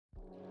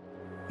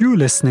You're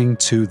listening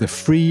to the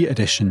free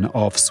edition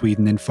of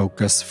Sweden in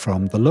Focus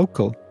from The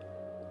Local.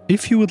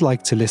 If you would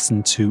like to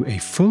listen to a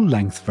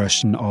full-length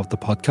version of the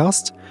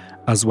podcast,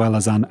 as well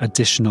as an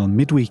additional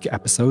midweek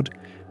episode,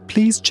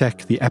 please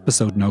check the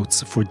episode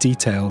notes for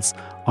details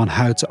on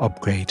how to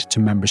upgrade to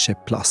Membership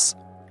Plus.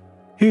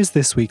 Here's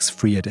this week's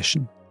free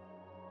edition.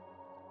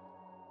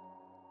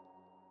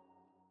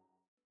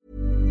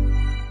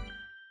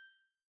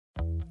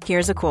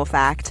 Here's a cool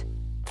fact.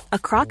 A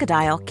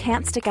crocodile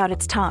can't stick out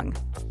its tongue.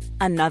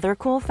 Another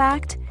cool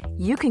fact,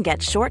 you can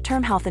get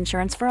short-term health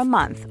insurance for a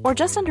month or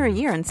just under a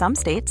year in some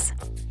states.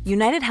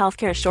 United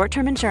Healthcare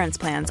short-term insurance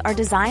plans are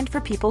designed for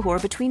people who are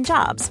between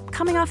jobs,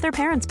 coming off their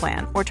parents'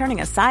 plan, or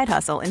turning a side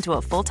hustle into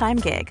a full-time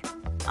gig.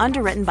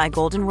 Underwritten by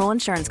Golden Rule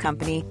Insurance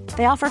Company,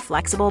 they offer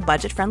flexible,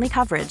 budget-friendly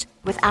coverage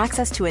with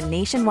access to a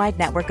nationwide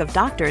network of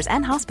doctors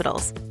and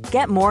hospitals.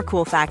 Get more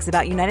cool facts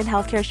about United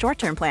Healthcare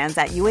short-term plans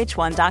at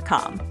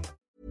uh1.com.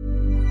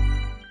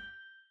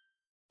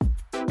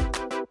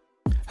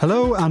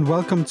 Hello and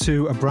welcome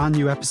to a brand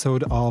new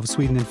episode of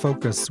Sweden in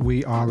Focus.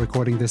 We are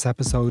recording this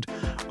episode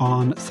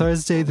on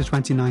Thursday, the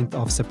 29th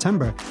of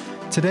September.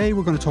 Today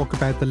we're going to talk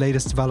about the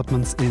latest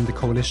developments in the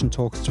coalition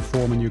talks to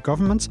form a new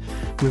government.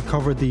 We'll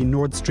cover the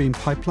Nord Stream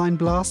pipeline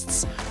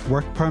blasts,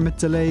 work permit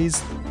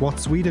delays, what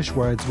Swedish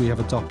words we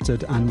have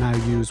adopted and now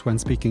use when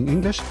speaking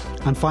English,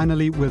 and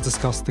finally we'll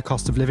discuss the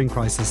cost of living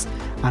crisis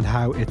and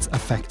how it's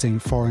affecting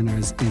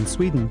foreigners in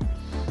Sweden.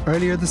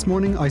 Earlier this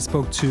morning, I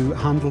spoke to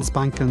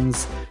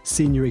Handelsbanken's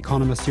senior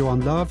economist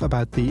Johan Löv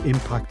about the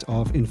impact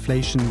of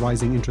inflation,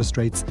 rising interest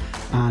rates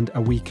and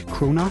a weak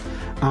krona.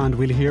 And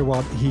we'll hear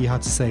what he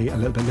had to say a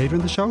little bit later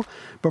in the show.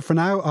 But for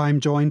now, I'm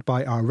joined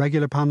by our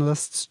regular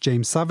panellists,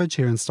 James Savage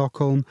here in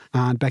Stockholm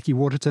and Becky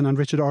Waterton and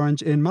Richard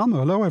Orange in Malmö.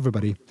 Hello,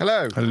 everybody.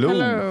 Hello.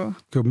 Hello.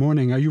 Good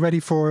morning. Are you ready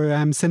for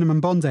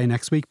Cinnamon Bun Day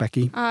next week,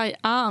 Becky? I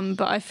am,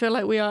 but I feel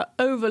like we are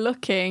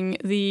overlooking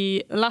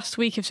the last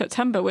week of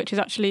September, which is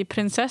actually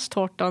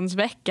Prinsesstårtans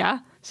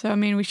vecka. So, I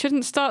mean, we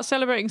shouldn't start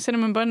celebrating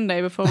Cinnamon Bun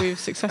Day before we've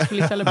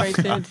successfully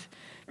celebrated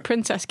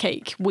Princess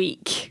Cake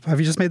Week. Have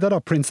you just made that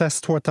up?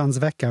 Prinsesstårtans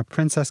vecka,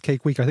 Princess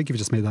Cake Week. I think you've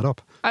just made that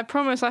up. I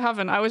promise I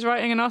haven't. I was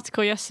writing an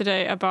article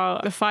yesterday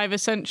about the 5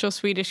 essential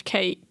Swedish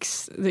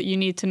cakes that you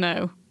need to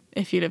know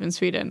if you live in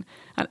Sweden.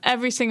 And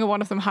every single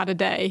one of them had a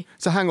day.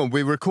 So hang on,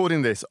 we're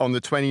recording this on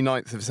the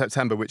 29th of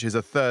September, which is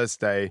a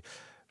Thursday,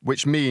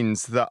 which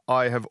means that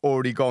I have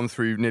already gone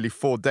through nearly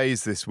 4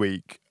 days this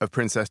week of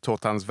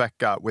Prinsesstårtans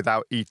vecka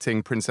without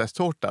eating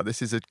Prinsesstårta.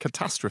 This is a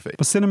catastrophe.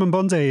 But Cinnamon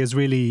Bun Day is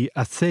really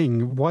a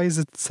thing. Why is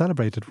it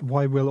celebrated?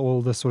 Why will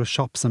all the sort of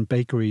shops and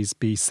bakeries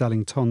be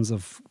selling tons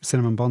of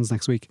cinnamon buns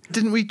next week?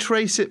 Didn't we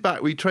trace it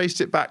back? We traced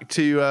it back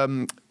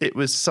to, it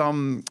was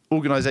some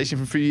organisation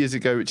from a few years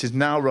ago, which is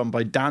now run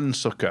by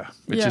Dansukker,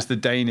 which is the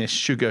Danish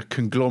sugar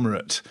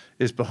conglomerate,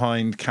 is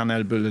behind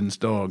Kanelbullen's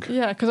dog.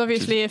 Yeah, because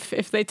obviously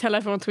if they tell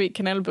everyone to eat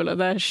kanelbulle,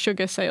 their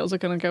sugar sales are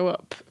going to go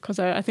up. Because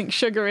I think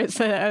sugar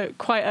is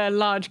quite a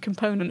large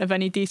component of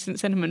any decent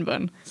cinnamon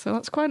bun. So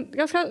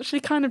that's actually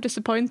kind of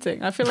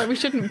disappointing. I feel like we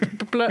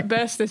shouldn't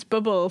burst this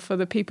bubble for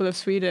the people of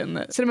Sweden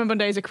that Cinnamon Bun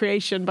Day is a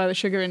creation by the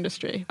sugar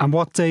industry. And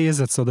what day is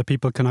it so that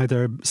people can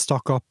either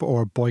stock up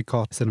or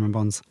boycott cinnamon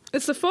buns?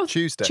 It's the 4th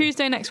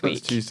Tuesday next week.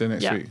 That's Tuesday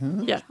next week.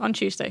 Huh? Yeah, on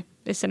Tuesday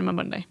is Cinnamon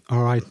Bun Day.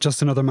 All right,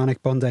 just another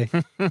manic bun day.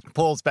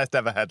 Paul's best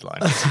ever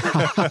headline.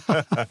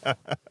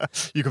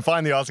 You can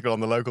find the article on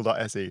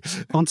thelocal.se.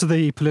 On to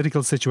the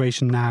political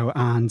situation now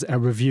and a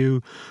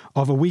review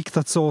of a week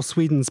that saw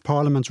Sweden's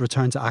parliament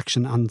return to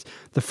action. And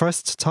the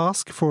first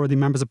task for the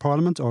members of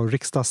parliament, or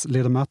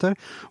riksdagsledamöter,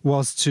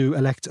 was to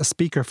elect a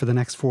speaker for the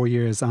next 4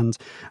 years. And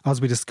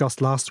as we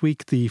discussed last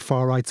week, the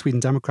far-right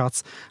Sweden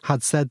Democrats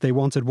had said they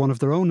wanted one of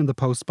their own in the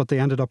post, but they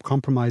ended up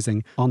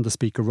compromising on the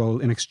speaker role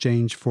in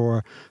exchange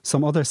for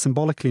some other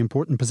symbolically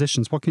important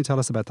positions. What can you tell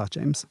us about that,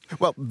 James?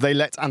 Well, they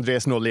let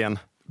Andreas Norlén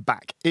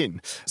back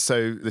in.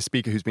 So the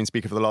speaker who's been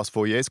speaker for the last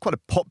 4 years, quite a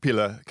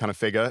popular kind of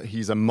figure.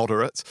 He's a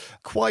moderate,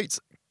 quite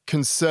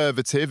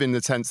conservative in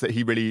the sense that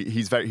he's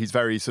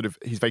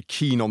very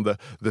keen on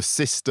the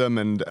system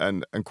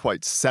and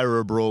quite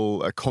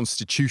cerebral, a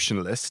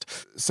constitutionalist.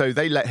 So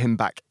they let him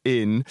back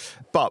in.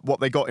 But what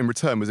they got in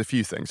return was a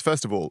few things.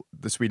 First of all,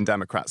 the Sweden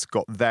Democrats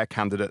got their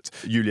candidate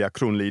Julia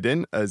Kronlid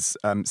in as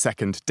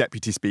second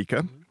deputy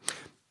speaker.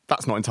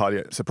 That's not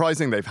entirely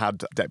surprising. They've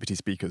had deputy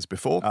speakers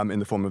before in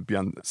the form of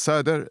Björn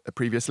Söder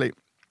previously,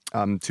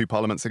 2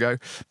 parliaments ago.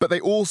 But they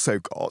also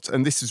got,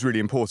 and this is really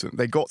important,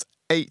 they got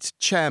 8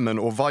 chairman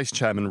or vice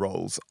chairman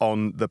roles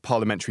on the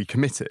parliamentary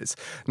committees.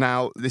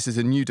 Now, this is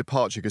a new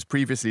departure because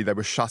previously they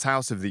were shut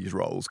out of these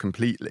roles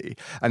completely.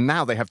 And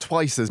now they have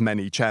twice as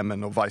many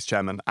chairman or vice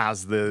chairman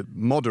as the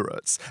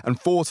moderates and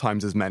 4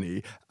 times as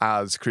many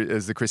as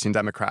the Christian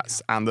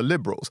Democrats and the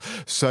Liberals.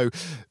 So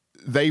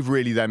they've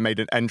really then made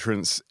an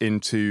entrance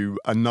into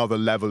another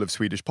level of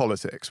Swedish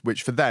politics,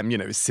 which for them,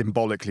 is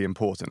symbolically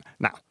important.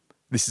 Now,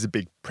 this is a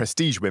big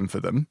prestige win for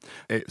them.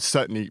 It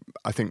certainly,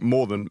 I think,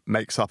 more than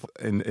makes up,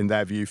 in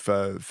their view,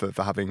 for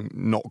having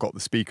not got the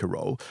speaker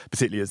role,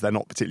 particularly as they're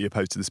not particularly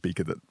opposed to the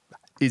speaker that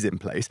is in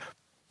place.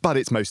 But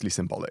it's mostly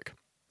symbolic.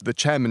 the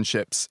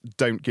chairmanships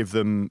don't give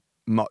them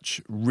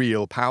much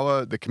real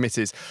power. The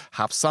committees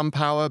have some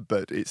power,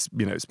 but it's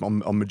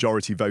on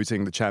majority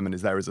voting. The chairman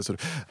is there as a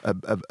sort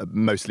of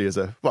mostly as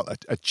a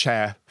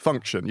chair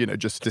function,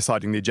 just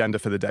deciding the agenda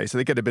for the day. So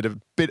they get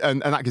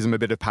and that gives them a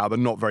bit of power, but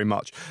not very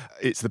much.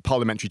 It's the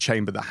parliamentary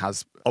chamber that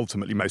has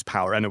ultimately most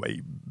power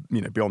anyway,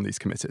 beyond these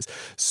committees.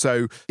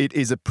 So it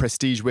is a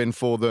prestige win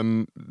for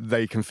them.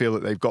 They can feel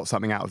that they've got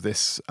something out of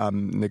this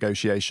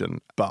negotiation,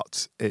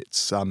 but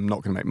it's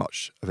not going to make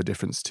much of a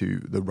difference to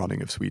the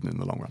running of Sweden in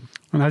the long run.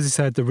 And as you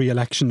said, the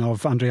re-election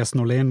of Andreas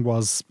Norlén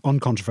was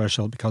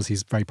uncontroversial because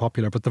he's very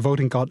popular, but the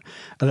voting got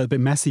a little bit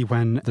messy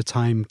when the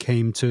time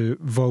came to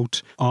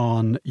vote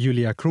on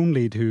Julia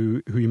Kronlid,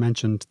 who you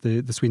mentioned,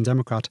 the Sweden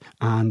Democrat,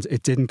 and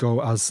it didn't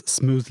go as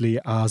smoothly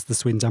as the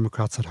Sweden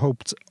Democrats had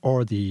hoped,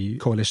 or the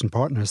coalition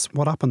partners.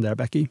 What happened there,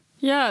 Becky?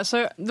 Yeah,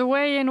 so the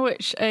way in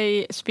which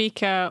a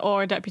speaker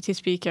or a deputy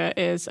speaker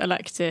is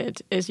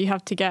elected is you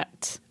have to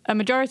get a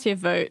majority of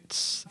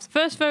votes.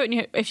 First vote,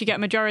 if you get a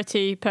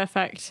majority,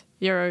 perfect,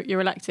 you're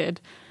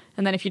elected.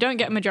 And then if you don't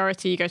get a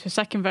majority, you go to a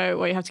second vote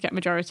where you have to get a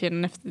majority.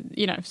 And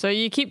so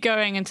you keep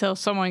going until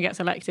someone gets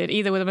elected,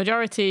 either with a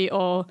majority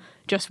or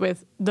just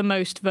with the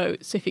most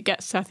votes. If it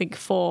gets, I think,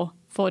 four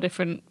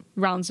different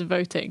rounds of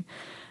voting.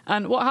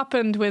 And what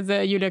happened with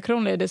Julia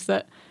Kronlid is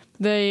that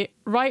the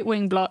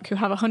right-wing bloc, who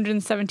have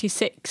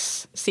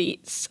 176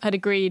 seats, had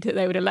agreed that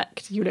they would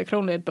elect Julia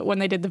Kronlid, but when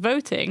they did the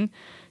voting,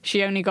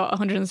 she only got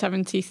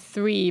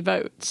 173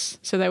 votes.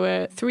 So there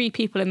were 3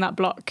 people in that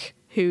bloc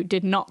who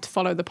did not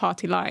follow the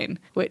party line,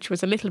 which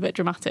was a little bit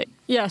dramatic.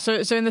 Yeah, so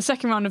in the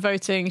second round of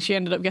voting, she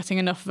ended up getting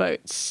enough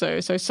votes. So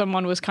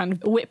someone was kind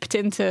of whipped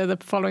into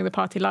following the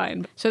party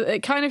line. So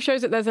it kind of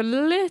shows that there's a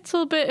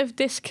little bit of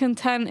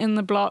discontent in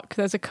the bloc.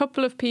 There's a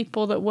couple of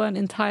people that weren't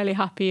entirely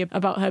happy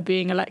about her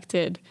being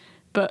elected.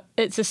 But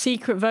it's a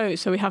secret vote,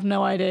 so we have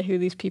no idea who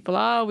these people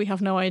are. We have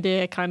no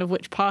idea kind of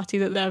which party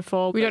that they're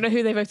for. We don't know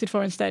who they voted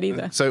for instead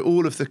either. So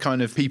all of the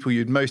kind of people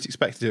you'd most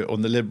expected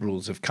on the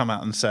Liberals have come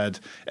out and said,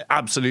 it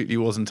absolutely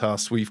wasn't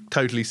us. We've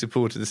totally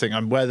supported this thing.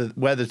 And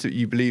whether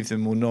you believe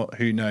them or not,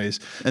 who knows?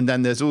 And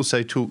then there's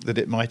also talk that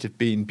it might have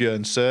been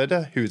Björn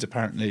Söder, who is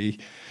apparently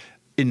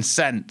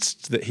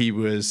incensed that he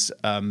was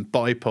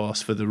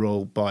bypassed for the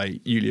role by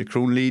Julia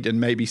Kronlid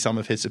and maybe some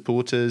of his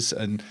supporters.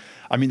 And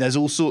I mean, there's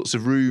all sorts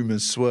of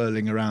rumours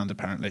swirling around,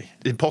 apparently.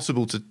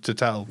 Impossible to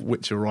tell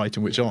which are right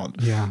and which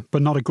aren't. Yeah,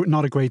 but not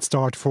a great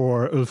start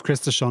for Ulf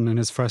Kristersson in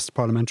his first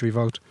parliamentary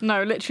vote.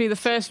 No, literally the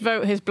first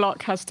vote, his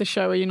bloc has to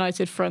show a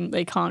united front.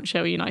 They can't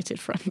show a united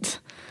front.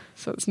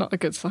 So it's not a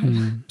good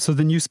sign. So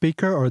the new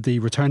speaker, or the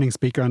returning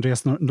speaker,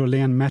 Andreas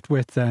Norlén, met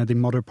with the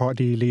Moderate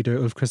Party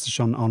leader Ulf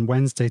Kristersson on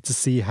Wednesday to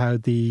see how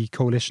the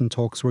coalition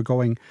talks were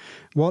going.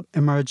 What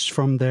emerged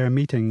from their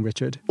meeting,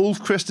 Richard?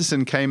 Ulf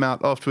Kristersson came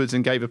out afterwards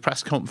and gave a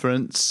press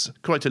conference,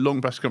 quite a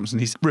long press conference, and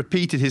he's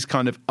repeated his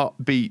kind of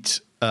upbeat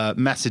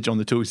message on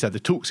the talk. He said the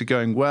talks are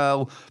going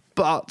well,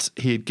 but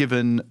he had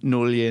given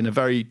Norlén a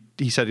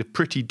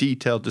pretty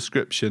detailed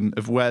description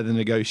of where the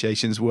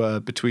negotiations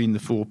were between the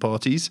 4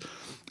 parties.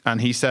 And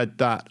he said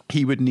that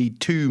he would need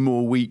 2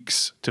 more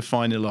weeks to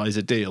finalise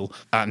a deal,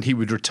 and he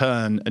would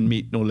return and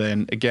meet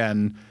Norlén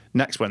again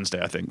next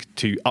Wednesday, I think,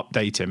 to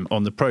update him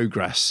on the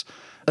progress.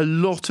 A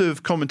lot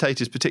of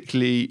commentators,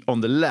 particularly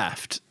on the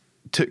left,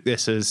 took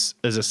this as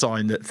a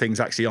sign that things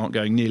actually aren't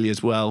going nearly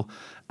as well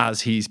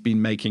as he's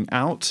been making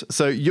out.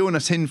 So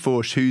Jonas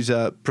Hinfors, who's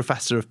a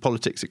professor of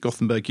politics at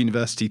Gothenburg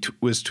University,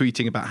 was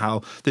tweeting about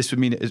how this would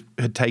mean it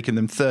had taken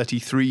them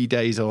 33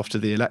 days after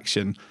the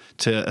election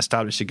to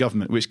establish a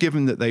government, which,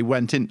 given that they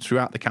went in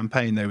throughout the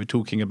campaign, they were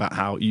talking about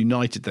how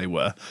united they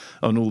were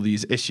on all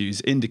these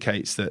issues,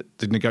 indicates that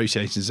the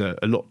negotiations are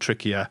a lot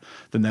trickier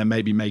than they're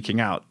maybe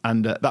making out.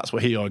 And that's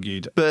what he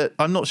argued. But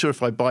I'm not sure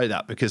if I buy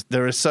that, because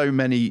there are so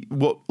many,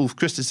 what Ulf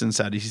Kristersson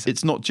said,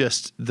 it's not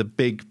just the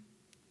big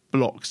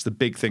blocks, the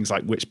big things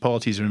like which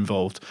parties are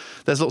involved.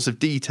 There's lots of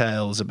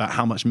details about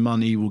how much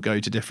money will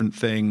go to different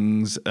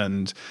things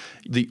and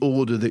the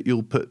order that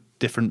you'll put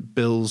different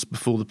bills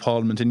before the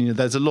parliament. And,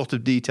 there's a lot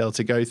of detail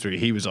to go through,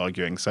 he was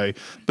arguing.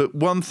 But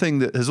one thing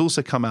that has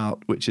also come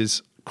out, which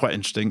is quite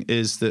interesting,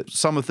 is that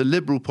some of the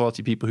Liberal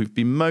Party people who've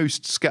been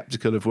most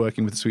sceptical of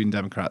working with the Sweden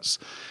Democrats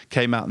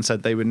came out and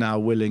said they were now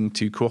willing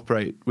to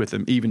cooperate with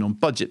them even on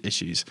budget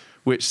issues,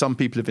 which some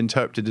people have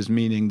interpreted as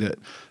meaning that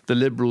the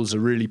Liberals are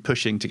really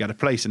pushing to get a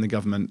place in the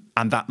government,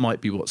 and that might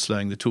be what's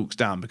slowing the talks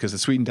down, because the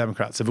Sweden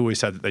Democrats have always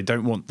said that they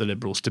don't want the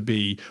Liberals to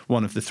be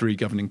one of the 3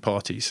 governing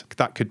parties.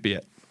 That could be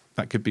it.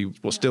 That could be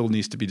what still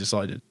needs to be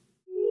decided.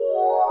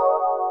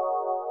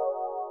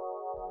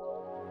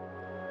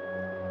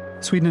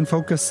 Sweden in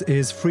Focus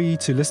is free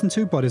to listen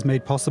to, but is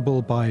made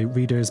possible by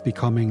readers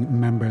becoming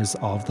members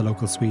of The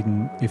Local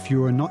Sweden. If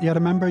you are not yet a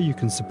member, you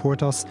can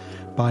support us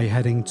by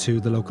heading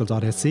to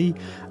thelocal.se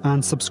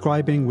and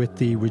subscribing with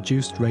the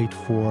reduced rate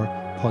for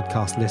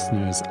podcast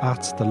listeners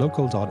at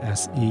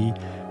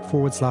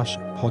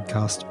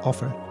thelocal.se/podcast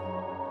offer.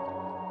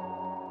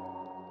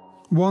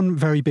 One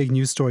very big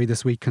news story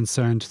this week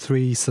concerned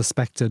 3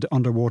 suspected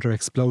underwater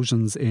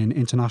explosions in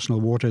international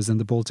waters in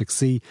the Baltic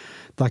Sea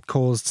that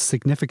caused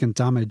significant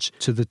damage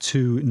to the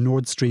 2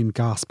 Nord Stream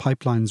gas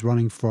pipelines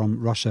running from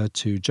Russia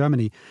to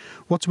Germany.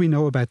 What do we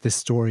know about this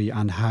story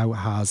and how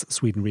has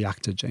Sweden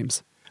reacted,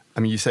 James? I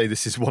mean, you say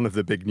this is one of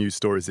the big news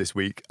stories this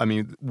week. I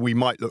mean, we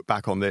might look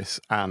back on this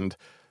and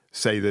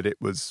say that it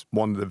was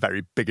one of the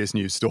very biggest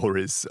news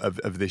stories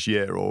of this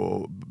year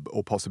or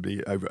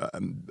possibly over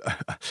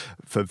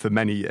for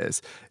many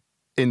years,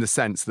 in the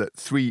sense that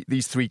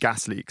these 3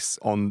 gas leaks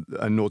on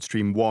Nord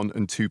Stream 1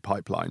 and 2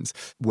 pipelines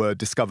were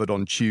discovered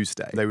on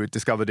Tuesday. They were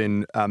discovered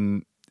in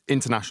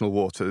international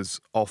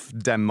waters off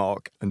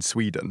Denmark and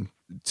Sweden.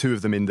 2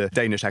 of them in the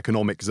Danish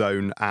economic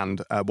zone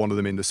and 1 of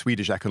them in the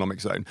Swedish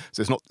economic zone.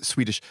 So it's not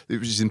Swedish,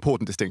 which is an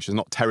important distinction. It's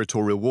not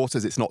territorial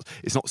waters. It's not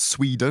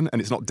Sweden and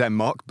it's not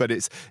Denmark, but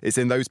it's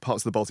in those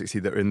parts of the Baltic Sea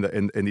that are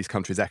in these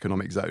countries'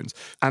 economic zones.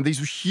 And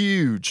these were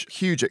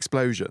huge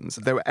explosions.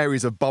 There were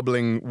areas of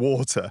bubbling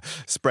water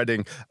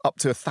spreading up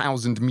to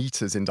 1,000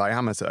 meters in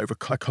diameter, over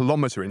a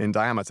kilometer in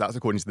diameter. That's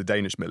according to the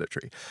Danish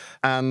military.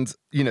 And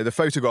the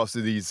photographs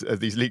of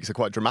these leaks are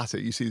quite dramatic.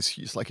 You see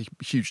it's like a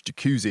huge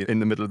jacuzzi in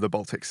the middle of the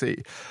Baltic Sea.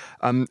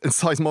 And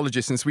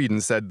seismologists in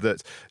Sweden said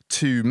that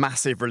 2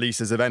 massive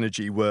releases of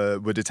energy were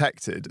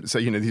detected. So,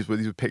 these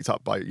were picked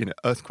up by,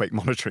 earthquake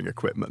monitoring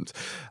equipment.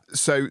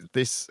 So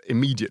this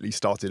immediately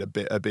started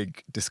a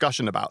big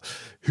discussion about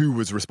who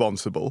was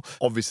responsible.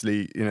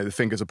 Obviously, the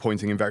fingers are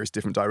pointing in various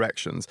different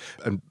directions.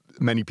 And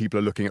many people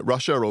are looking at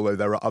Russia, although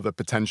there are other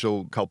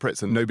potential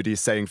culprits, and nobody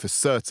is saying for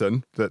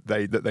certain that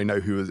they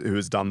know who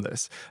has done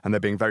this. And they're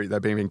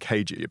being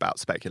cagey about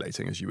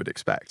speculating, as you would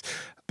expect.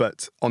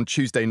 But on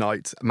Tuesday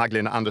night,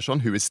 Magdalena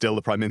Andersson, who is still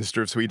the Prime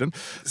Minister of Sweden,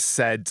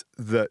 said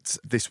that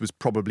this was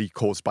probably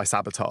caused by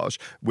sabotage,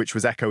 which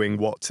was echoing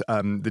what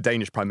the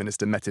Danish Prime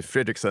Minister Mette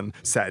Frederiksen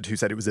said, who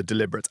said it was a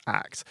deliberate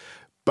act.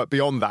 But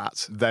beyond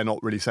that, they're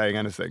not really saying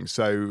anything.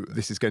 So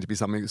this is going to be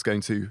something that's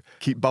going to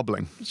keep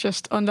bubbling.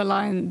 Just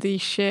underline the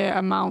sheer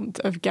amount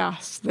of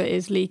gas that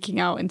is leaking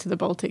out into the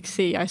Baltic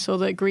Sea. I saw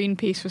that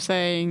Greenpeace was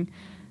saying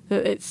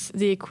that it's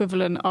the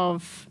equivalent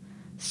of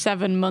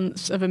 7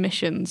 months of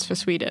emissions for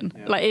Sweden.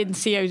 Yeah. Like in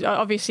CO2,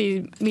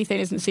 obviously methane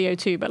isn't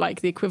CO2, but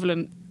like the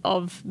equivalent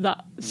of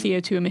that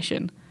CO2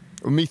 emission.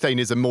 Well, methane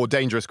is a more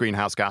dangerous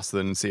greenhouse gas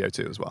than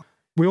CO2 as well.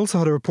 We also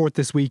had a report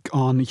this week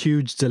on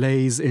huge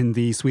delays in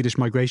the Swedish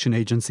Migration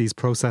Agency's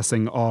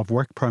processing of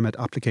work permit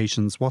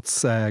applications.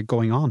 What's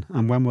going on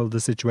and when will the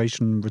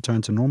situation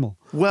return to normal?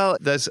 Well,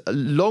 there's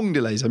long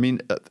delays. I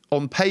mean,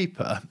 on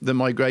paper, the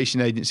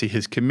Migration Agency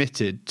has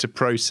committed to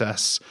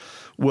process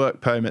work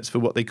permits for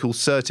what they call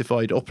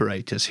certified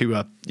operators, who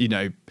are,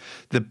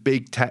 the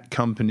big tech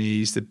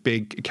companies, the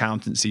big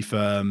accountancy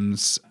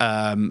firms,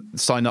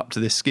 sign up to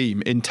this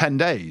scheme in 10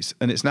 days.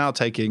 And it's now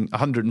taking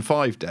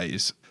 105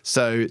 days.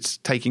 So it's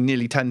taking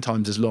nearly 10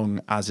 times as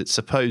long as it's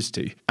supposed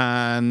to.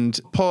 And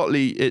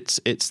partly it's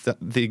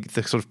the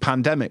sort of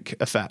pandemic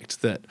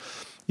effect that,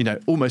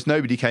 almost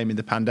nobody came in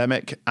the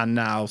pandemic and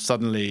now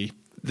suddenly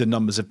the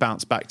numbers have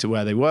bounced back to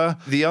where they were.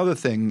 The other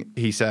thing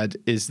he said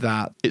is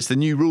that it's the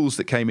new rules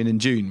that came in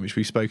June, which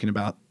we've spoken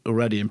about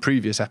already in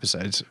previous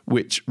episodes,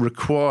 which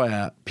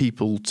require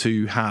people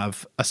to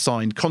have a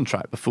signed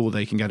contract before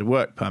they can get a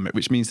work permit,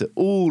 which means that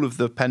all of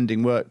the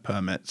pending work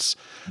permits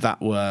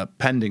that were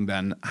pending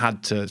then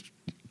had to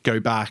go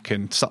back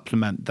and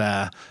supplement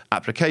their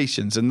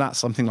applications. And that's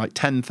something like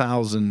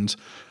 10,000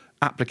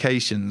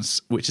 applications,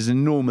 which is an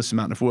enormous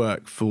amount of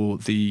work for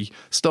the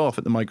staff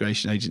at the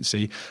Migration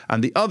Agency.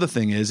 And the other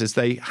thing is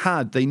they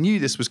knew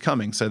this was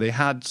coming, so they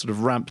had sort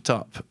of ramped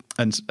up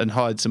and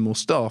hired some more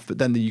staff. But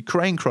then the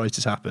Ukraine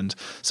crisis happened,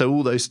 so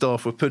all those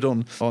staff were put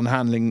on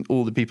handling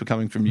all the people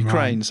coming from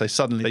Ukraine. Right. So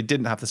suddenly they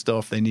didn't have the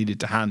staff they needed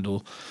to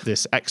handle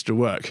this extra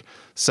work.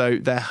 So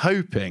they're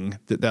hoping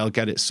that they'll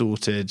get it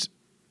sorted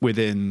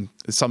within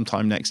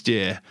sometime next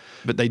year,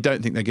 but they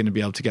don't think they're going to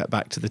be able to get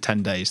back to the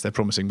 10 days they're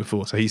promising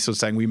before. So he's sort of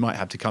saying we might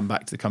have to come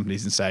back to the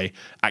companies and say,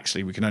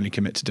 actually, we can only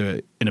commit to do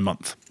it in a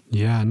month.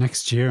 Yeah,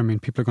 next year, I mean,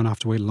 people are going to have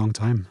to wait a long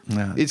time.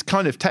 Yeah. It's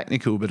kind of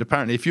technical, but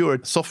apparently if you're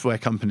a software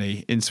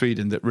company in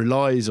Sweden that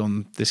relies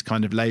on this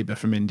kind of labour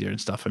from India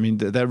and stuff, I mean,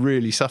 they're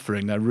really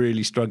suffering. They're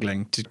really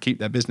struggling to keep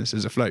their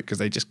businesses afloat because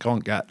they just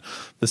can't get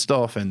the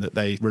staff in that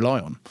they rely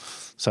on.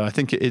 So I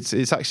think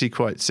it's actually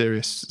quite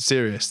serious,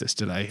 this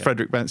delay.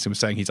 Fredrik Bengtsson was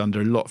saying he's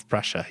under a lot of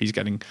pressure. He's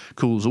getting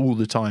calls all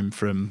the time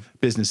from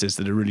businesses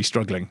that are really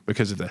struggling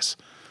because of this.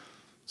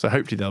 So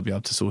hopefully they'll be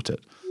able to sort it.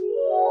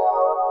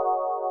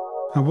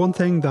 And one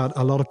thing that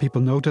a lot of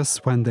people notice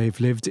when they've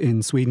lived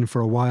in Sweden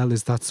for a while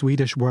is that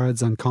Swedish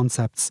words and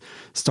concepts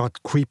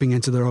start creeping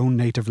into their own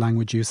native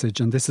language usage.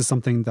 And this is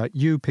something that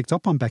you picked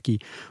up on, Becky.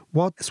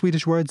 What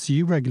Swedish words do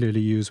you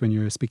regularly use when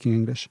you're speaking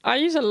English? I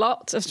use a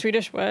lot of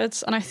Swedish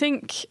words, and I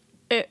think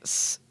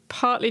it's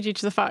partly due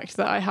to the fact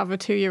that I have a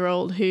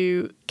 2-year-old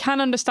who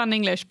can understand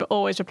English but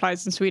always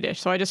replies in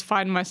Swedish. So I just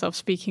find myself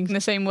speaking the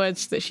same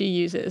words that she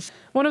uses.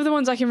 One of the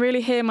ones I can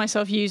really hear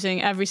myself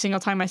using every single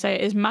time I say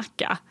it is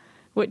macka,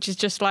 which is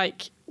just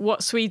like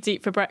what Swedes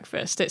eat for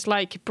breakfast. It's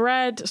like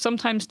bread,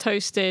 sometimes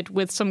toasted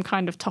with some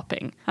kind of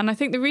topping. And I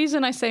think the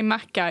reason I say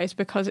macka is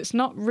because it's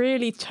not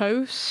really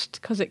toast,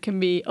 because it can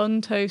be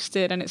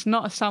untoasted, and it's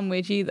not a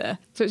sandwich either.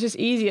 So it's just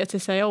easier to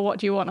say, oh, what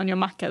do you want on your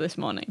macka this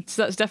morning?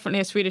 So that's definitely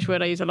a Swedish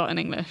word I use a lot in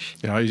English.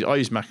 Yeah, I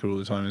use macca all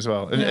the time as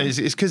well. And it's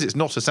because it's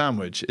not a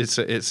sandwich. It's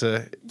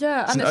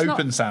an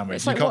open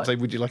sandwich. You can't say,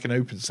 would you like an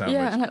open sandwich?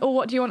 Yeah, and like, oh,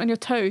 what do you want on your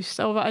toast?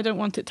 Oh, but I don't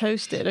want it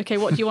toasted. Okay,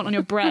 what do you want on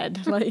your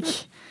bread? Like,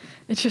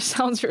 it just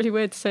sounds really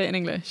weird to say it in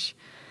English.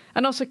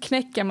 And also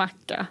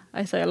knäckemacka,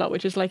 I say a lot,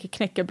 which is like a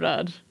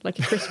knäckebröd, like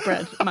a crisp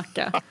bread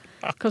macka.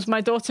 Because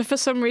my daughter, for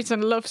some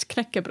reason, loves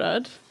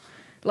knäckebröd.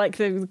 Like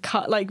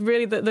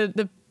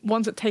the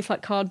ones that taste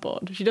like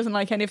cardboard. She doesn't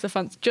like any of the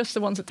fancy, just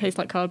the ones that taste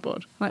like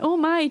cardboard. I'm like, oh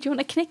my, do you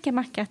want a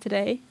knäckemacka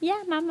today?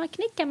 Yeah, mama,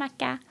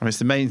 knäckemacka. I mean, it's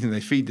the main thing they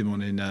feed them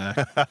on in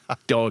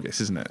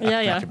dagis, isn't it?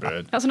 Yeah.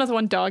 That's another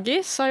one,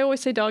 dagis. I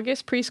always say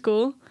dagis,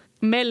 preschool.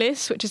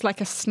 Mellis, which is like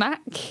a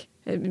snack.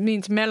 It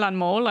means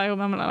mellanmål.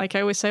 I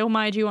always say, oh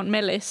my, do you want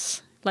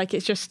mellis? Like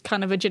it's just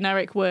kind of a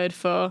generic word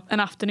for an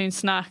afternoon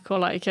snack or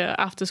like an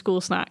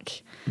after-school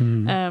snack.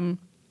 I'm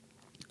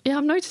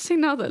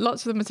noticing now that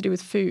lots of them are to do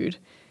with food.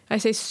 I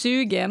say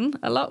sugen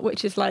a lot,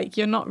 which is like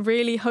you're not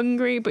really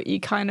hungry, but you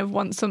kind of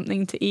want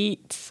something to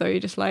eat. So you're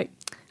just like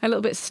a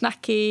little bit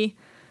snacky.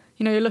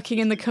 You know, you're looking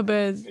in the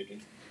cupboard.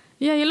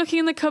 Yeah, you're looking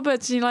in the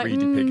cupboards and you're like,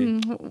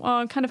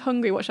 I'm kind of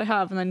hungry. What should I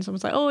have? And then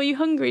someone's like, oh, are you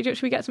hungry? Should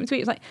we get something to eat?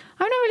 It's like,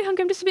 I'm not really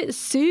hungry. I'm just a bit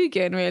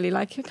sugen, really.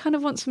 Like, I kind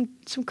of want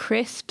some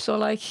crisps or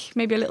like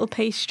maybe a little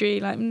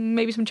pastry, like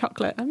maybe some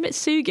chocolate. I'm a bit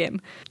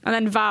sugen. And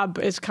then vab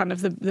is kind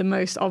of the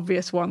most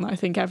obvious one that I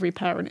think every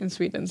parent in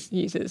Sweden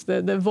uses,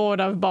 the vård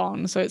av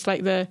barn. So it's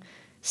like the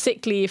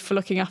sick leave for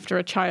looking after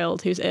a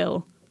child who's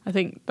ill. I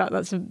think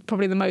that's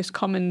probably the most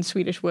common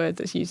Swedish word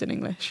that's used in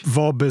English.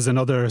 Vob is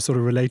another sort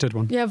of related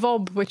one. Yeah,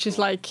 vob, which is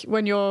like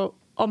when you're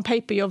on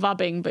paper you're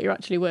vabbing, but you're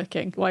actually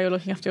working while you're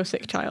looking after your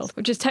sick child,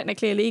 which is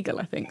technically illegal,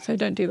 I think. So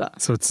don't do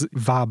that. So it's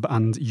vab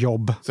and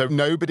job. So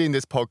nobody in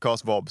this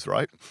podcast vobs,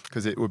 right?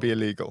 Because it would be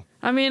illegal.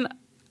 I mean,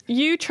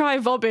 you try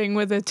vobbing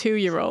with a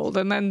 2-year-old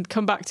and then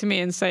come back to me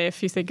and say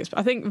if you think it's...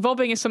 I think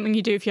vobbing is something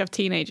you do if you have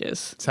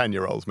teenagers.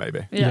 10-year-olds,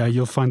 maybe. Yeah,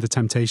 you'll find the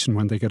temptation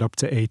when they get up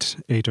to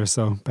eight or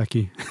so,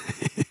 Becky.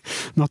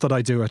 Not that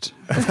I do it,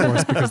 of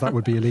course, because that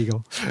would be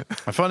illegal.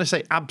 I find I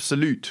say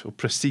absolute or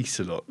precis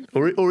a lot,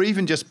 or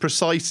even just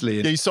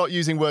precisely. Yeah, you start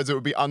using words that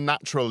would be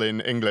unnatural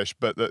in English,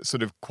 but that's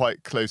sort of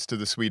quite close to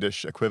the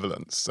Swedish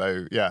equivalents.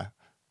 So, yeah.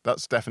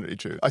 That's definitely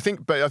true. I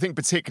think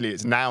particularly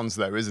it's nouns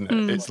though, isn't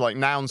it? It's like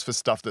nouns for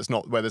stuff that's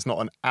not where there's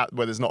not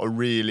a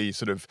really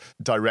sort of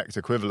direct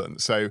equivalent.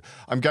 So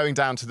I'm going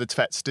down to the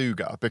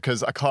tvättstuga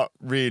because I can't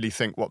really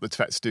think what the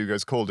tvättstuga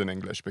is called in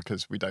English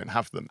because we don't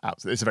have them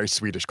out. It's a very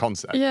Swedish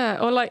concept. Yeah,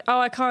 or like,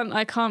 oh, I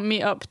can't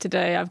meet up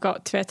today. I've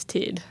got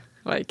tvättid.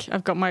 Like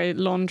I've got my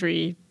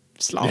laundry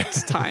slot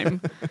time.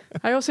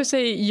 I also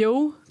say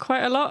yo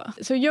quite a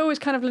lot. So yo is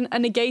kind of a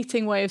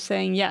negating way of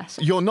saying yes.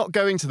 You're not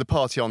going to the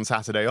party on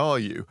Saturday, are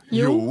you?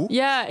 Yo?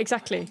 Yeah,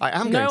 exactly. I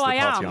am going to the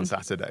party on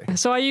Saturday.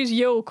 So I use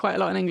yo quite a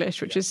lot in English,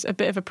 which is a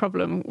bit of a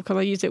problem because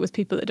I use it with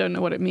people that don't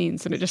know what it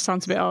means and it just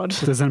sounds a bit odd.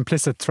 There's an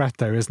implicit threat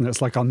there, isn't it?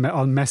 It's like, I'll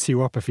mess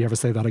you up if you ever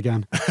say that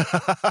again.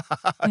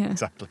 Yeah.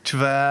 Exactly.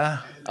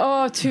 Tyvärr.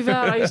 Oh,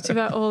 tyvärr. I use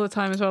tyvärr all the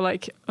time as well,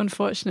 like,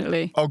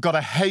 unfortunately. Oh, God,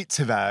 I hate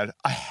tyvärr.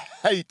 I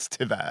hate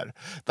tyvärr.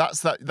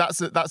 That's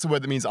a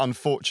word that means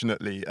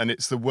unfortunately, and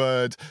it's the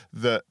word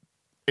that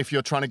if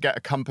you're trying to get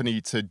a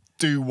company to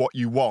do what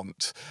you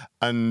want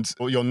and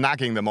or you're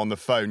nagging them on the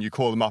phone, you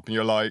call them up and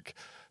you're like,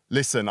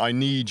 listen, I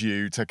need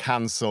you to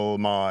cancel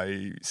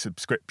my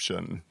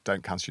subscription.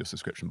 Don't cancel your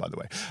subscription, by the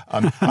way.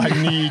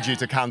 I need you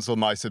to cancel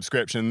my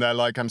subscription. They're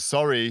like, I'm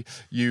sorry,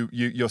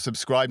 you're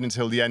subscribed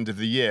until the end of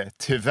the year.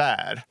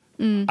 Tyvärr.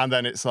 And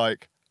then it's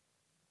like,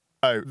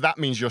 oh, that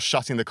means you're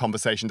shutting the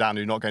conversation down and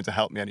you're not going to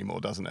help me anymore,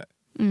 doesn't it?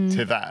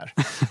 Tyvärr.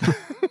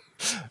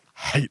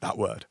 Hate that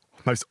word.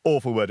 Most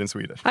awful word in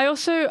Swedish. I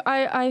also,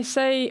 I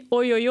say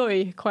oj oj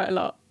oj quite a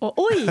lot. Or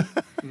oj.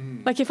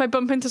 Like if I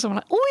bump into someone,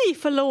 like, oj,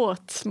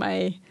 förlåt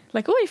mig.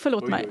 Like, oj,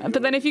 förlåt mig.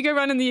 But then if you go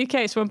around in the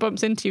UK, someone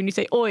bumps into you and you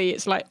say oj,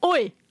 it's like,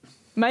 oj,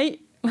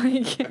 mate.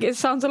 Like, it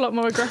sounds a lot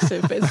more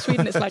aggressive. But in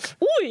Sweden, it's like,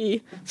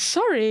 oj,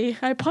 sorry,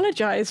 I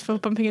apologise for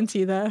bumping into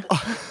you there.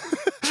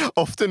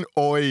 Often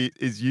oi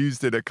is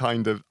used in a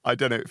kind of, I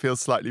don't know, it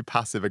feels slightly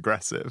passive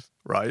aggressive,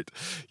 right?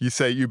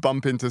 You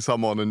bump into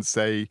someone and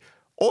say,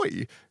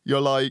 oi,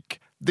 you're like,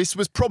 this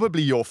was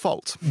probably your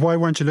fault. Why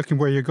weren't you looking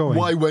where you're going?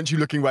 Why weren't you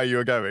looking where you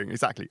were going?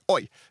 Exactly.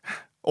 Oi,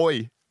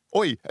 oi,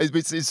 oi.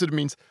 It sort of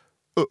means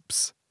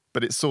oops,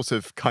 but it's sort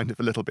of kind of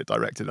a little bit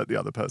directed at the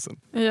other person.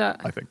 Yeah.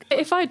 I think.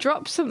 If I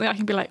drop something, I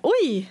can be like,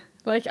 oi.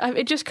 Like,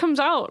 it just comes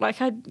out.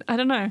 Like, I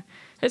don't know.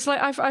 It's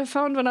like, I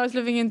found when I was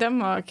living in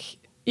Denmark,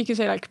 you can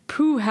say like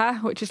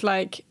puha, which is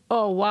like,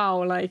 oh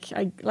wow, like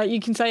you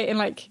can say it in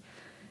like,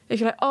 if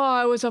you're like, oh,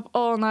 I was up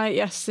all night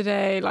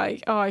yesterday,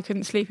 like, oh, I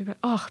couldn't sleep. You're like,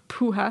 oh,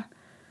 puha.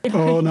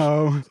 Oh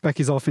no,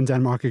 Becky's off in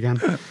Denmark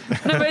again. No,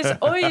 but it's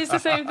always the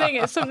same thing.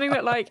 It's something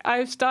that like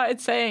I've started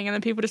saying, and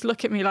then people just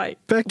look at me like,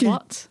 Becky,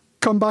 what?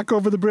 come back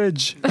over the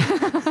bridge.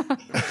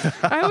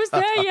 I was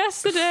there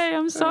yesterday.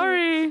 I'm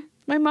sorry.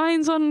 My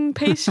mind's on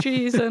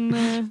pastries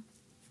and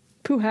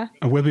puha.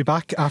 And we'll be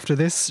back after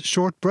this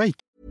short break.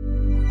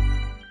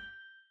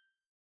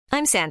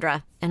 I'm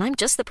Sandra, and I'm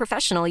just the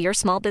professional your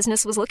small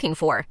business was looking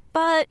for.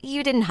 But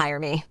you didn't hire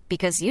me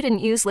because you didn't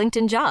use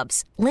LinkedIn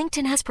Jobs.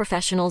 LinkedIn has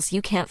professionals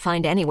you can't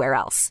find anywhere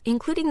else,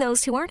 including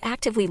those who aren't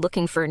actively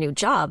looking for a new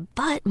job,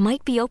 but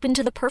might be open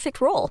to the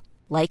perfect role,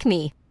 like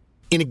me.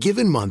 In a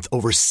given month,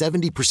 over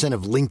 70%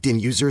 of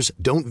LinkedIn users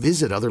don't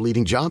visit other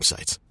leading job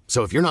sites.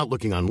 So if you're not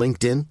looking on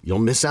LinkedIn, you'll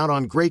miss out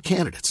on great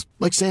candidates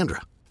like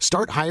Sandra.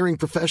 Start hiring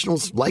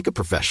professionals like a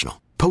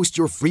professional. Post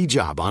your free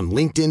job on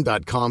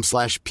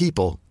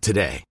linkedin.com/people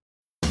today.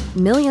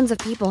 Millions of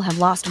people have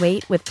lost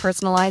weight with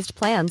personalized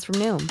plans from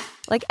Noom.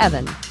 Like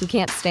Evan, who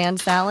can't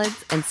stand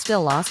salads and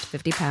still lost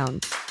 50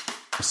 pounds.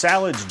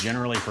 Salads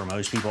generally for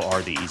most people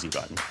are the easy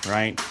button,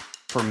 right?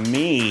 For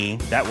me,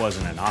 that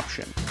wasn't an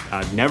option.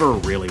 I never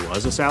really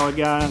was a salad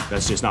guy.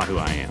 That's just not who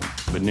I am.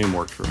 But Noom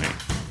worked for me.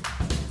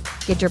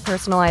 Get your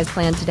personalized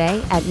plan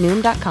today at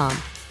Noom.com.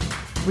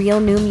 Real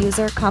Noom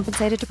user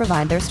compensated to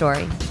provide their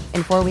story.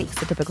 In 4 weeks,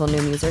 the typical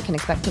Noom user can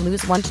expect to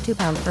lose 1 to 2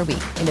 pounds per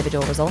week.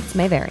 Individual results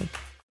may vary.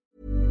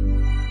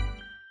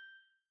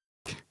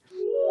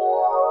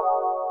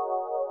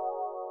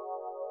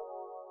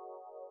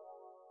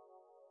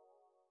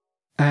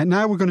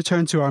 Now we're going to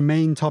turn to our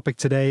main topic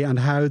today and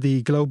how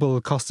the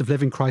global cost of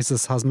living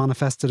crisis has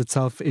manifested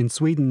itself in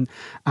Sweden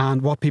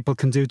and what people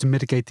can do to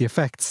mitigate the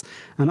effects.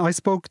 And I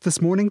spoke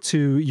this morning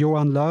to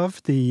Johan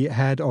Löv, the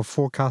head of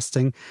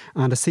forecasting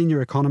and a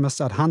senior economist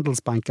at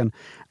Handelsbanken.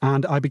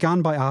 And I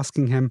began by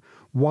asking him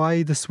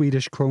why the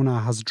Swedish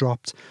krona has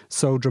dropped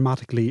so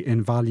dramatically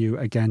in value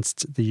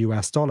against the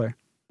US dollar.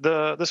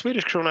 The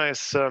Swedish krona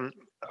is a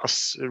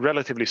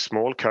relatively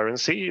small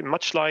currency,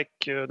 much like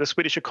the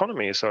Swedish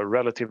economy is a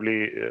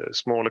relatively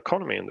small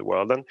economy in the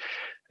world.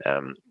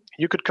 And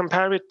you could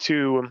compare it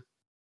to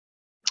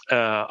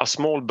a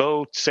small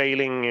boat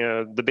sailing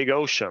the big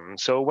ocean.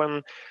 So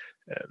when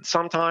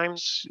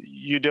sometimes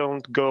you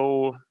don't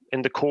go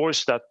in the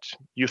course that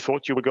you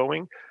thought you were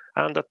going,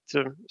 and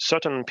at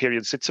certain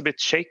periods it's a bit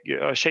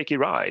shaky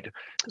ride.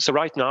 So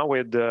right now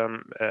with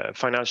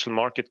financial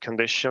market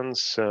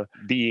conditions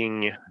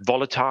being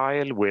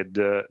volatile with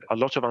a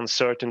lot of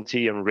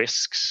uncertainty and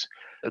risks,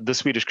 the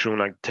Swedish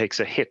krona takes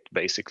a hit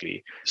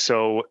basically.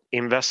 So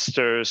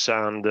investors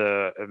and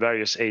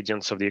various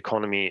agents of the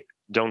economy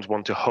don't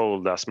want to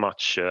hold as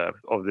much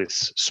of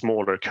this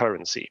smaller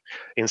currency.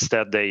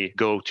 Instead, they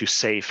go to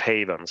safe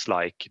havens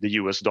like the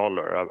US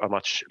dollar, a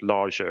much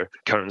larger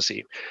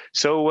currency.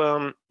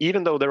 So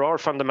even though there are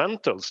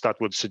fundamentals that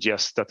would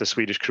suggest that the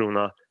Swedish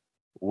krona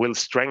will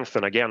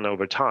strengthen again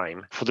over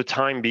time, for the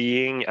time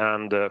being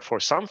and for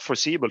some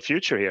foreseeable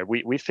future here,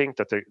 we think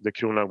that the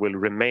krona will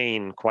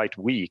remain quite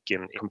weak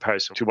in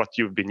comparison to what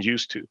you've been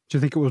used to. Do you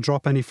think it will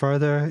drop any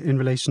further in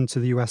relation to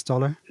the US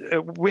dollar?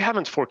 We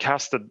haven't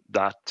forecasted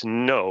that,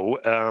 no.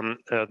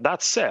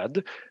 That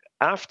said,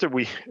 after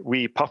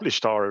we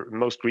published our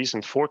most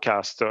recent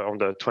forecast on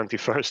the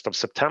 21st of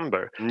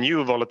September,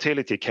 new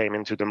volatility came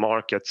into the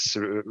markets,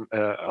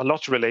 a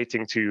lot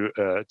relating to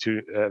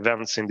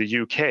events in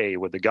the UK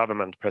with the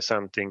government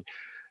presenting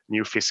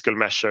new fiscal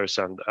measures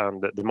and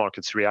the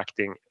markets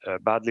reacting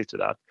badly to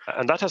that.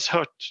 And that has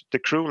hurt the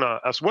krona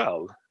as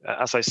well.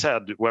 As I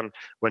said, when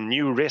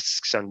new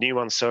risks and new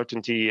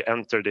uncertainty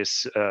enter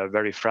this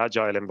very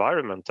fragile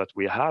environment that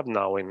we have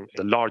now in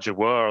the larger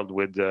world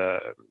with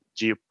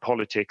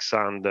geopolitics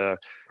and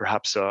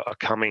perhaps a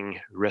coming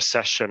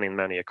recession in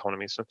many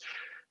economies.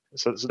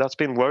 So that's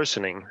been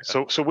worsening.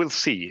 So we'll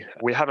see.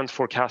 We haven't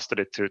forecasted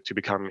it to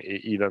become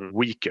even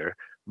weaker,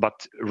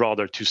 but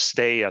rather to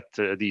stay at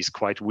these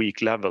quite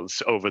weak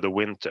levels over the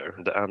winter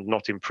and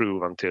not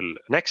improve until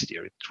next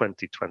year,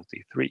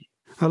 2023.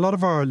 A lot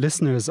of our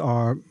listeners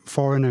are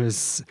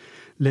foreigners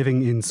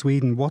living in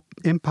Sweden. What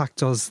impact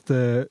does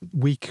the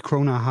weak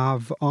krona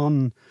have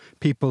on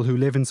people who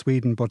live in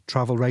Sweden but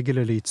travel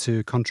regularly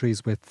to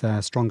countries with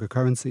stronger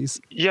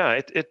currencies? Yeah,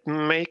 it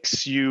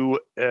makes you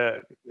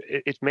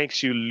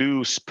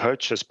lose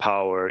purchase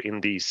power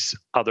in these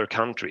other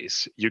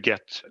countries. You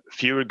get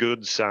fewer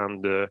goods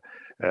and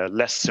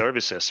less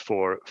services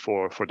for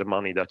the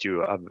money that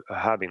you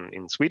have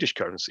in Swedish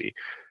currency.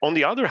 On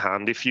the other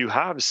hand, if you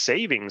have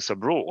savings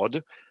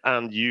abroad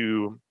and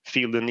you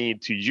feel the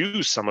need to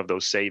use some of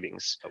those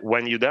savings,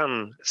 when you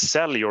then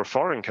sell your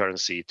foreign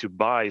currency to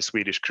buy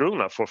Swedish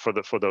krona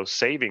for those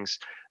savings,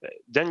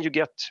 then you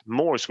get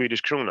more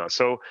Swedish krona.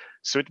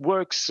 So it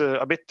works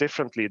a bit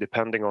differently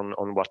depending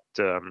on what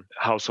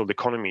household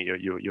economy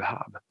you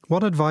have.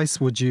 What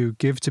advice would you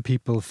give to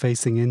people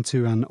facing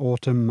into an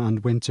autumn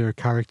and winter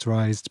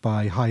characterized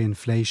by high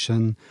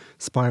inflation,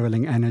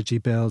 spiraling energy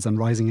bills and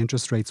rising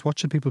interest rates? What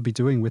should people be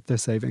doing with their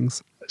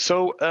savings?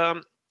 So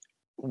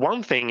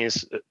one thing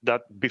is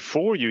that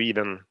before you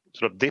even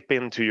sort of dip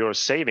into your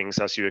savings,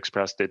 as you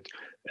expressed it,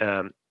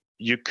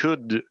 you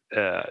could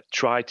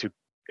try to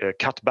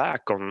cut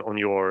back on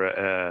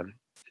your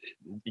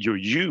your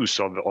use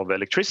of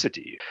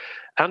electricity.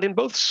 And in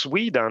both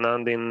Sweden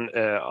and in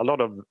a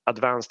lot of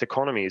advanced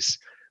economies,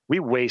 we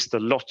waste a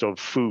lot of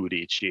food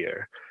each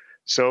year.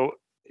 So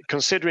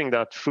considering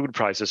that food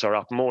prices are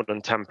up more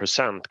than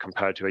 10%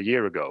 compared to a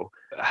year ago,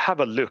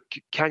 have a look.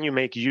 Can you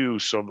make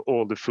use of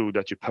all the food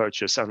that you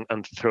purchase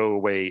and throw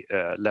away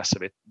less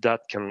of it?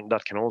 That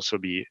can also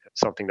be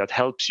something that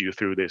helps you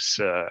through this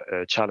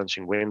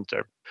challenging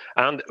winter.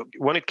 And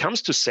when it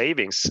comes to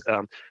savings,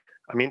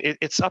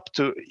 it's up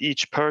to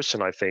each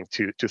person, I think,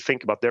 to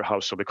think about their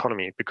household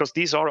economy, because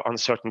these are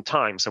uncertain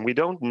times and we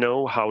don't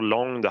know how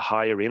long the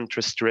higher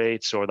interest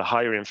rates or the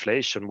higher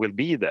inflation will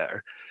be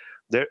there.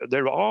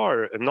 There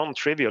are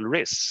non-trivial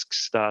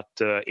risks that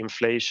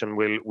inflation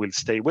will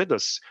stay with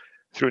us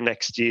through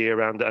next year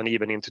and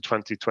even into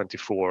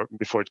 2024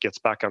 before it gets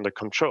back under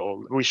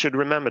control. We should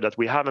remember that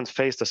we haven't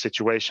faced a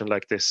situation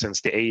like this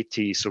since the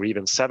 80s or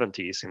even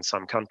 70s in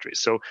some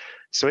countries.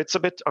 So it's a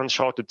bit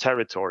uncharted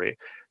territory.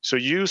 So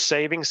use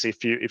savings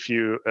if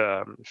you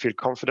feel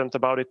confident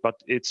about it, but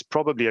it's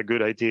probably a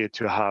good idea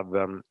to have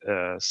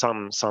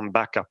some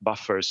backup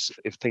buffers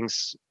if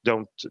things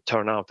don't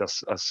turn out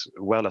as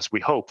well as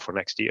we hope for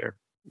next year.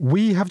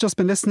 We have just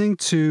been listening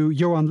to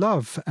Johan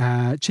Löf,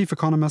 Chief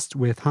Economist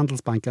with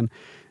Handelsbanken.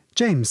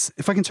 James,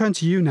 if I can turn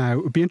to you now,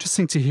 it would be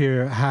interesting to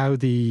hear how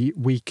the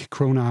weak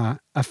krona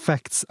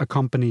affects a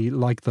company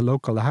like The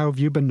Local. How have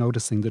you been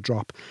noticing the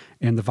drop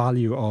in the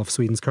value of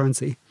Sweden's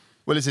currency?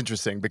 Well, it's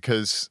interesting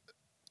because,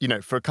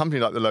 for a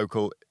company like The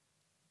Local,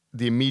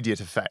 the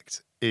immediate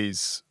effect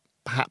is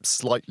perhaps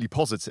slightly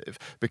positive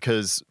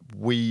because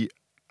we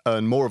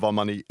earn more of our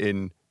money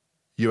in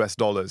US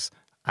dollars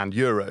and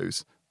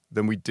euros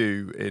than we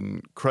do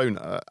in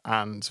krona,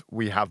 and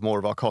we have more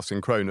of our costs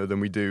in krona than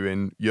we do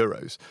in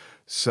euros.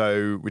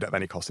 So we don't have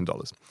any costs in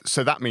dollars.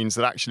 So that means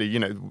that actually,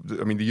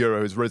 the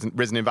euro has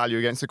risen in value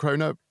against the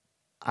krona,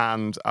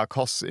 and our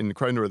costs in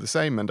krona are the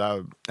same, and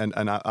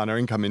our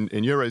income in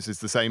euros is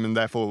the same, and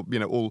therefore,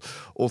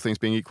 all things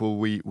being equal,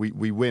 we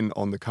win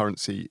on the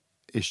currency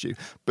issue.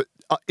 But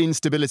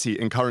instability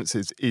in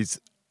currencies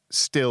is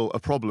still a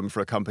problem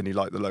for a company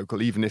like The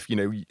Local, even if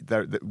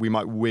we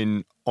might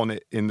win on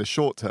it in the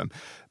short term.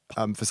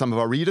 For some of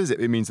our readers,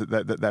 it means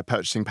that their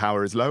purchasing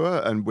power is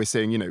lower, and we're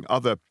seeing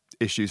other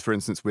issues, for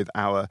instance, with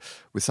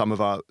some of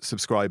our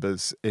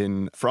subscribers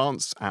in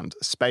France and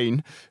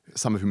Spain,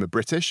 some of whom are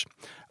British,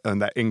 earn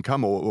their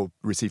income or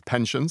receive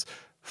pensions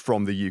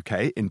from the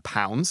UK in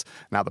pounds.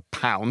 Now the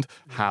pound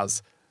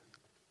has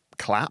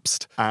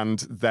collapsed, and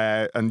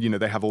they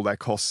have all their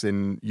costs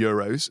in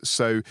euros.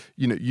 So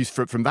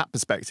from that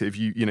perspective,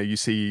 you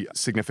see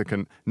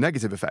significant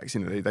negative effects.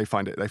 They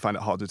find it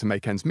harder to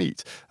make ends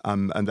meet,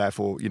 and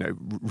therefore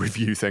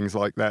review things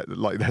like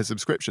their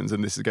subscriptions.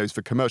 And this goes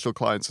for commercial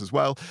clients as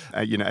well.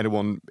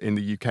 Anyone in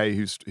the UK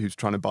who's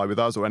trying to buy with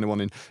us, or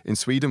anyone in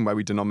Sweden where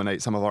we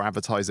denominate some of our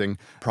advertising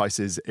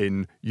prices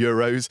in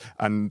euros,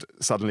 and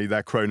suddenly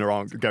their krona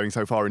aren't going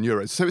so far in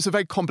euros. So it's a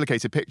very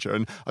complicated picture,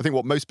 and I think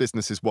what most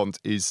businesses want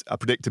is a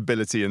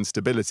predictability and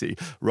stability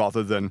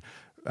rather than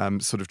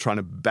sort of trying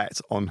to bet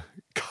on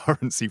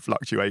currency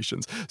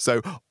fluctuations.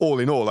 So all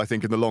in all, I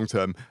think in the long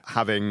term,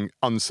 having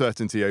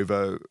uncertainty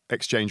over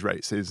exchange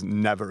rates is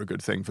never a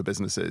good thing for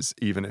businesses,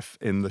 even if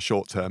in the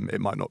short term it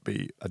might not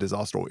be a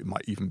disaster, or it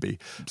might even be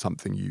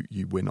something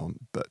you win on.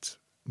 But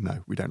no,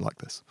 we don't like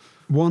this.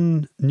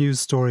 One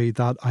news story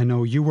that I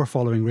know you were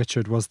following,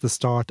 Richard, was the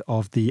start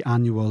of the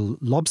annual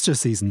lobster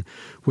season,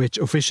 which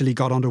officially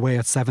got underway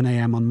at 7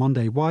 a.m. on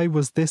Monday. Why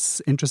was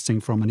this interesting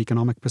from an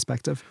economic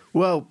perspective?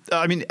 Well,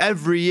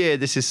 every year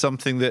this is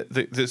something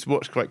that's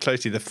watched quite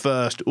closely, the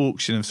first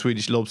auction of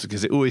Swedish lobster,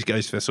 because it always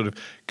goes for sort of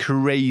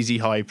crazy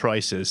high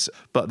prices.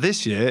 But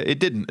this year it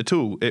didn't at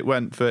all. It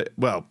went for,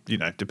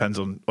 depends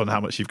on how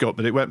much you've got,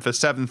 but it went for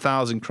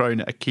 7,000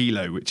 krona a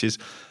kilo, which is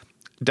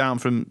down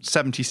from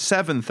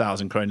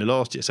 77,000 krona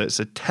last year. So it's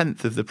a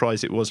tenth of the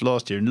price it was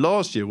last year. And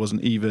last year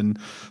wasn't even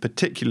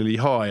particularly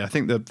high. I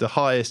think the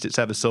highest it's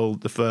ever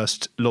sold, the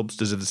first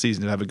lobsters of the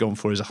season have ever gone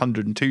for, is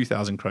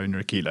 102,000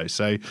 krona a kilo.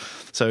 So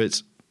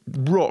it's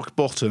rock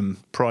bottom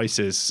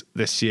prices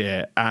this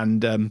year.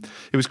 And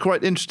it was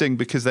quite interesting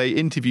because they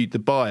interviewed the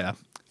buyer,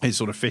 his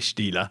sort of fish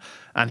dealer,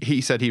 and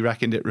he said he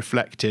reckoned it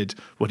reflected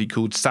what he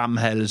called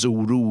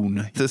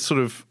samhällsoron, the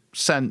sort of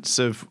sense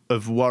of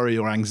worry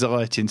or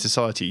anxiety in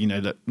society,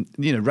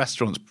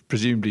 restaurants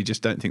presumably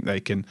just don't think they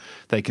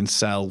can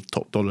sell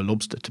top dollar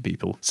lobster to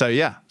people. So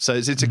it's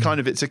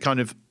a kind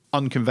of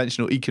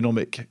unconventional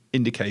economic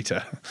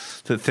indicator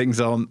that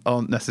things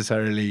aren't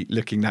necessarily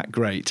looking that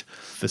great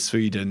for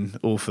Sweden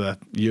or for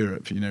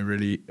Europe,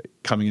 really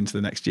coming into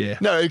the next year.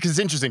 No, because it's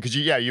interesting, because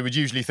you would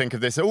usually think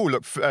of this,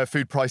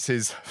 food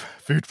prices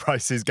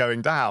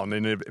going down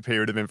in a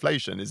period of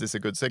inflation. Is this a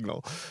good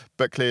signal?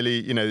 But clearly,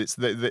 it's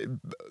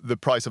the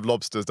price of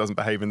lobsters doesn't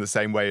behave in the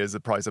same way as the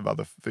price of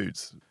other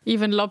foods.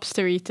 Even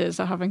lobster eaters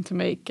are having to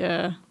make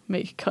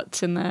make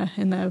cuts in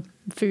their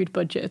food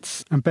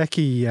budgets. And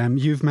Becky,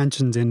 you've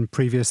mentioned in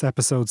previous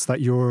episodes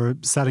that you're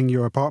selling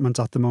your apartment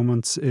at the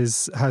moment.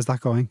 How's that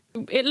going?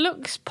 It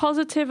looks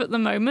positive at the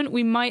moment.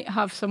 We might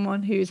have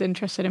someone who's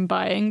interested in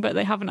buying, but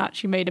they haven't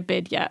actually made a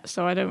bid yet,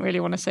 so I don't really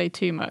want to say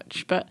too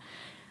much. But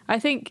I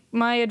think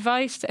my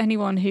advice to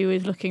anyone who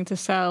is looking to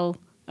sell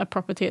a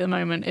property at the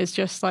moment is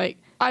just like,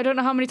 I don't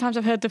know how many times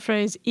I've heard the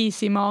phrase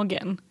 "is i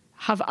magen,"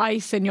 have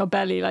ice in your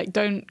belly. Like,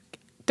 don't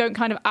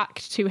kind of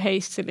act too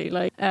hastily.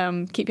 Like,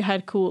 keep your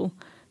head cool.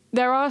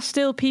 There are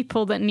still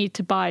people that need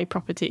to buy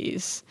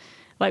properties.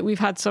 Like, we've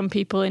had some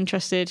people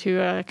interested who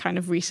are kind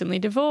of recently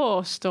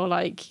divorced or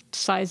like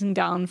sizing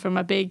down from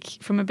a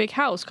big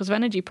house because of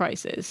energy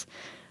prices.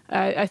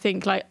 I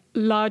think like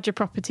larger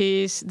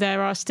properties,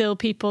 there are still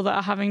people that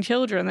are having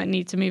children that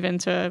need to move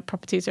into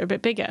properties that are a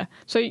bit bigger.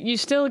 So you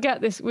still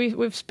get this.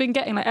 We've been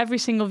getting, like, every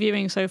single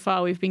viewing so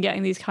far, we've been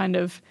getting these kind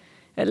of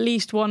at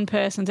least one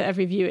person to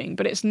every viewing,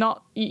 but it's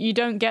not, you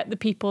don't get the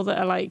people that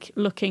are like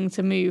looking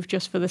to move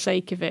just for the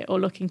sake of it or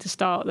looking to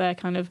start their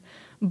kind of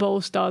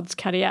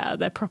bostadskarriär,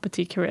 their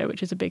property career,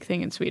 which is a big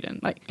thing in Sweden.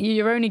 Like,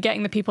 you're only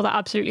getting the people that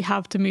absolutely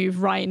have to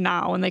move right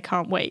now and they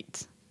can't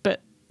wait,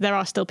 but there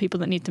are still people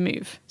that need to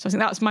move. So I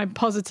think that's my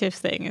positive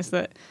thing, is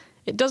that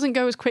it doesn't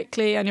go as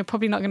quickly and you're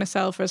probably not going to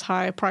sell for as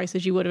high a price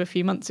as you would have a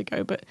few months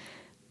ago, but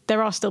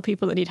there are still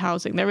people that need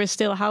housing. There is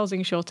still a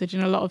housing shortage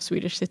in a lot of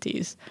Swedish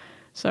cities.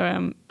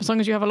 So as long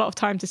as you have a lot of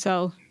time to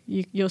sell,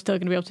 you're still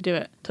going to be able to do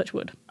it, touch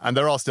wood. And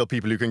there are still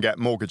people who can get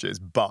mortgages,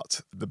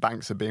 but the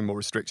banks are being more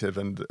restrictive,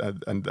 and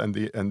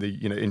the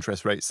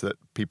interest rates that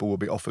people will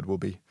be offered will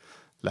be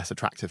less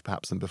attractive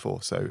perhaps than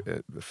before. So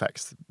it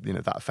affects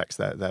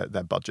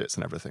their budgets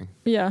and everything.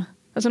 Yeah,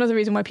 that's another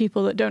reason why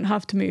people that don't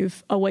have to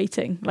move are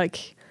waiting.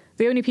 Like,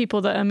 the only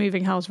people that are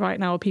moving house right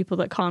now are people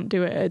that can't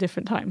do it at a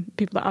different time.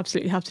 People that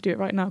absolutely have to do it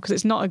right now because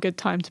it's not a good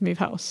time to move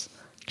house.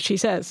 She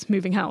says,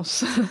 moving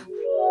house.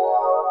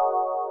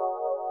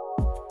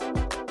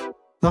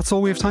 That's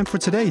all we have time for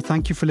today.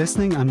 Thank you for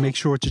listening, and make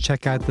sure to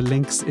check out the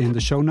links in the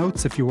show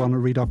notes if you want to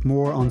read up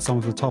more on some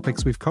of the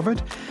topics we've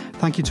covered.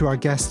 Thank you to our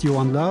guest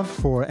Johan Löv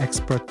for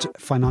expert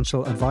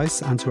financial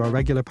advice, and to our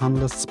regular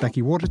panellists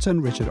Becky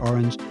Waterton, Richard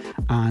Orange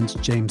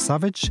and James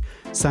Savage.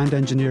 Sound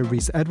engineer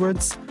Rhys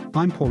Edwards.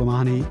 I'm Paul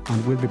O'Mahony,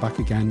 and we'll be back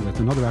again with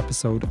another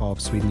episode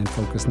of Sweden in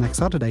Focus next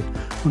Saturday.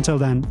 Until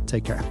then,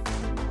 take care.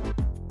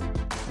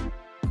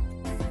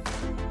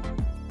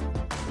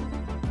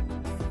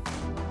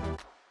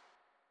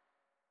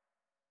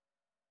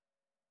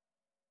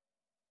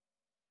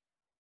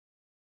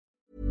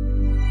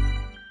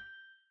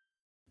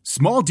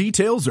 Small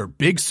details are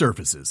big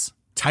surfaces.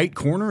 Tight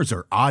corners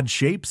are odd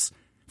shapes.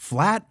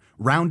 Flat,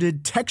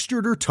 rounded,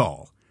 textured, or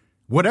tall.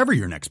 Whatever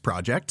your next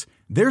project,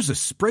 there's a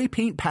spray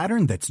paint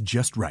pattern that's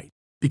just right.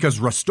 Because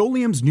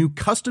Rust-Oleum's new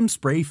Custom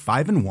Spray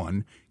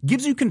 5-in-1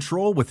 gives you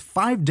control with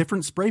 5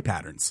 different spray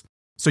patterns.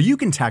 So you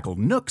can tackle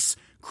nooks,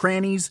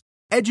 crannies,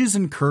 edges,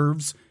 and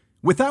curves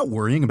without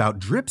worrying about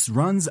drips,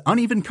 runs,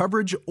 uneven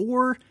coverage,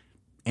 or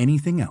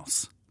anything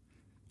else.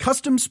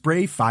 Custom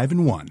Spray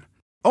 5-in-1.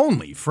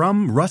 Only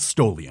from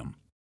Rust-Oleum.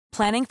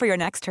 Planning for your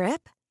next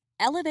trip?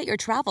 Elevate your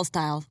travel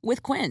style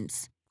with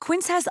Quince.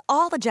 Quince has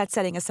all the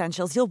jet-setting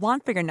essentials you'll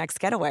want for your next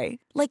getaway,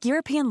 like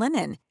European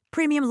linen,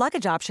 premium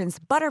luggage options,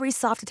 buttery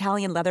soft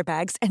Italian leather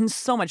bags, and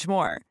so much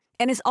more.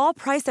 And is all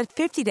priced at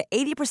 50 to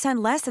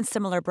 80% less than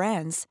similar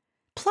brands.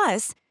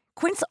 Plus,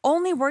 Quince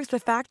only works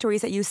with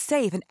factories that use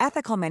safe and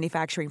ethical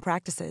manufacturing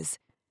practices.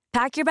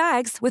 Pack your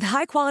bags with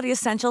high-quality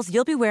essentials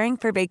you'll be wearing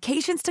for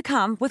vacations to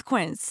come with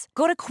Quince.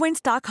 Go to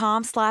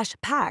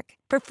quince.com/pack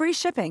for free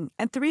shipping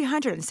and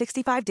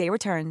 365-day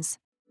returns.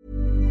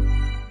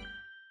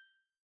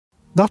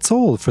 That's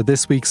all for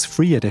this week's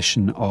free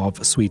edition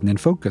of Sweden in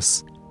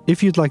Focus.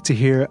 If you'd like to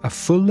hear a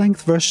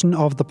full-length version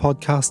of the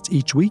podcast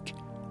each week,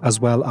 as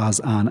well as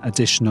an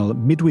additional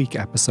midweek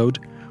episode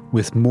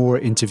with more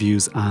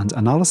interviews and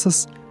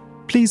analysis,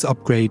 please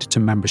upgrade to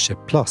Membership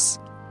Plus.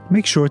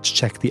 Make sure to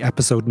check the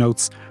episode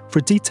notes for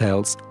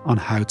details on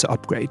how to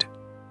upgrade.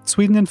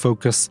 Sweden in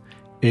Focus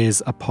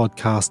is a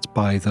podcast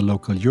by The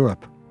Local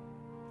Europe.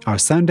 Our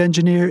sound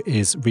engineer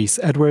is Rhys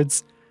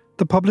Edwards.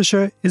 The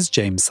publisher is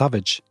James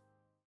Savage.